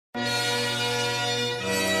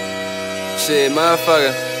Shit,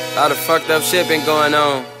 motherfucker, a lot of fucked up shit been going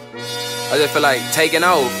on. I just feel like taking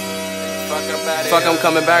off. Fuck I'm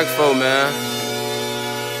coming back for, man.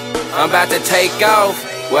 I'm about to take off.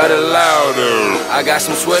 Where the louder? I got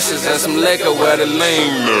some swishers and some liquor, where the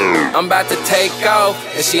leaner? I'm about to take off,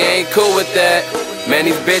 and she ain't cool with that. Man,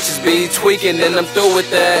 these bitches be tweaking, and I'm through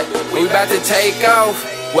with that. We about to take off,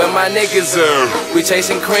 where my niggas are. We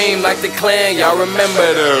chasing cream like the clan, y'all remember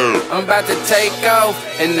them. I'm about to take off,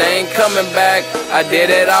 and they ain't coming back. I did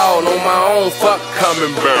it all on my own, fuck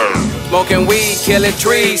coming back. Smoking weed, killing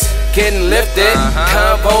trees, getting lifted.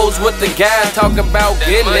 Convos with the guys, talking about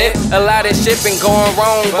getting it. A lot of shit been going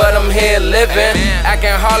wrong, but I'm here living.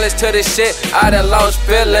 Acting heartless to this shit, I done lost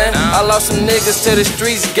feeling. I lost some niggas to the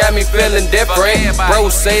streets, got me feeling different. Bro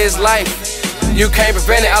say it's life, you can't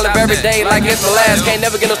prevent it. I live every day like it's the last. Can't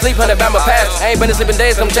never get no sleep, honey, about my past. I ain't been sleeping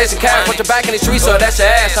days, I'm chasing cash. Put your back in the streets, so that's your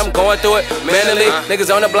ass. I'm going through it mentally. Niggas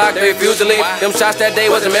on the block, they refuse to leave. Them shots that day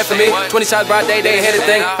wasn't meant for me. 20 shots broad day, they hit a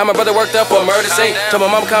thing. How my brother worked up for a murder scene. Told my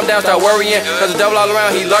mama calm down, start worrying. Cause the devil all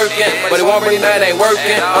around, he lurking. But he won't bring that, ain't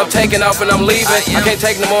working. I'm taking off and I'm leaving. I can't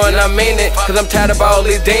take no more and I mean it. Cause I'm tired of all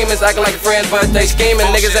these demons acting like friends, but they scheming.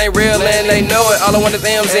 Niggas ain't real and they know it. All I want is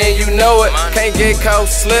M's and you know it. Can't get caught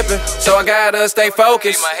slipping, so I gotta stay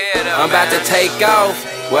focused. I'm about to take off.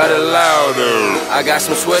 Where the louder? I got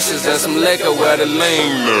some swishers and some liquor, where the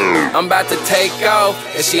leaner? I'm about to take off,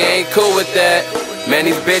 and she ain't cool with that. Man,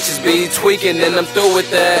 these bitches be tweaking, and I'm through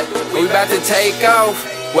with that. We about to take off,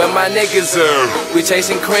 where my niggas are. We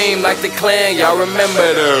chasing cream like the clan, y'all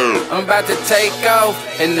remember them. I'm about to take off,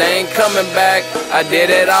 and they ain't coming back. I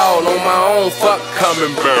did it all on my own, fuck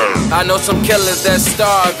coming back. I know some killers that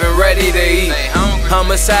starve and ready to eat.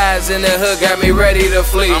 Homicides in the hood got me ready to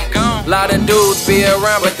flee. Lot of dudes be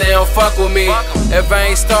around, but they don't fuck with me. If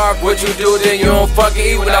I ain't starved, what you do, then you don't fucking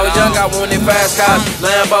eat. When I was young, I wanted fast cars,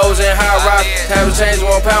 Lambos and high rocks. Time to change,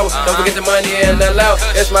 want power. Don't forget the money and the loud.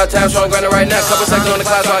 It's my time, so I'm grinding right now. Couple seconds on the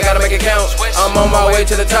clock, so I gotta make it count. I'm on my way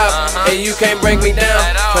to the top, and you can't bring me down.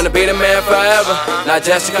 Tryna be the man forever, not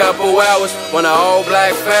just a couple hours. Want an all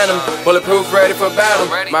black phantom, bulletproof, ready for battle.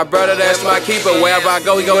 My brother, that's my keeper. Wherever I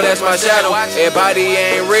go, he go, that's my shadow. Everybody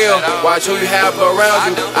ain't real, watch who you have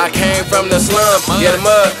around you. I came from the slum, yeah, the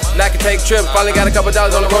mud, and I can take trips. Finally got a couple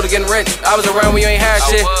dollars on the road to getting rich. I was around when you ain't had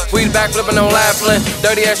shit. We the back flipping on Laughlin,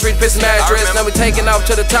 dirty ass street, pissing mattress. Now we taking off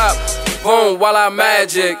to the top, boom, while I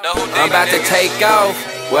magic. I'm about to take off.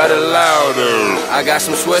 Where the louder? I got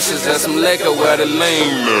some swishers and some liquor, where the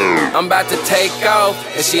leaner? I'm about to take off,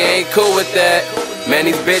 and she ain't cool with that. Man,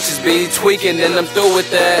 these bitches be tweaking, and I'm through with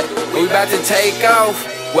that. We about to take off.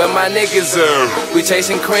 Where my niggas are. We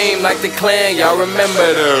chasing cream like the clan, y'all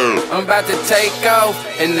remember them. I'm about to take off,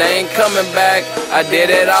 and they ain't coming back. I did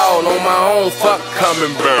it all on my own, fuck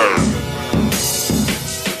coming back.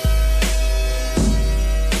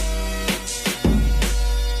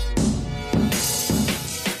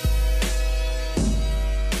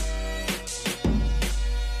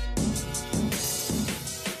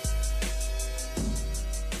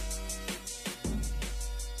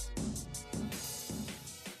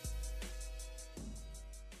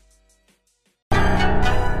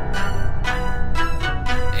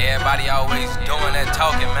 Everybody always doing that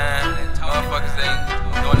talking, man. Motherfuckers ain't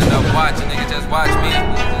doing enough watching, nigga, just watch me.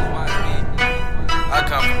 I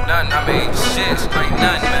come from nothing, I mean shit, straight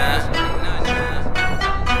nothing, man.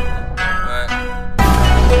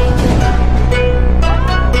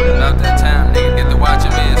 But about that time, nigga, get to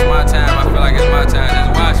watching me, it's my time, I feel like it's my time,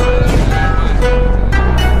 just watch me.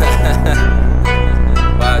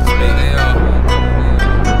 Watch me,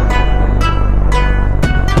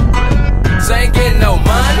 ain't getting no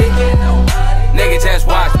money, nigga, just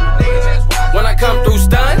watch me. When I come through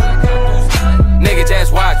stun, nigga,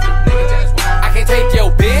 just watch me. I can't take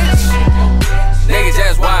your bitch, nigga,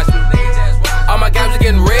 just watch me. All my guys are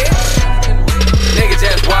getting rich, nigga,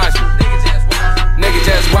 just watch me. Nigga,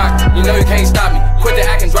 just watch me. You know you can't stop me. Quit the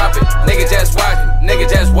act and drop it. Nigga, just watch me. Nigga,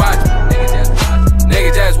 just watch me.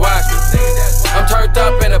 Nigga, just watch me. I'm turned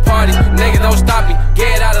up in a party, nigga, don't stop me.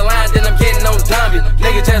 Get out of line, then I'm getting on zombie.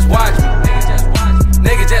 Nigga, just watch me.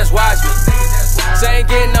 Nigga, just watch me. Say ain't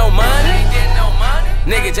getting no money.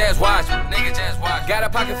 Nigga, just watch me. Got a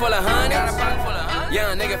pocket full of honey.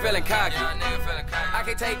 Young nigga feeling cocky. I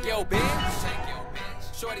can take your bitch.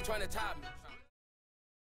 Shorty trying to top me.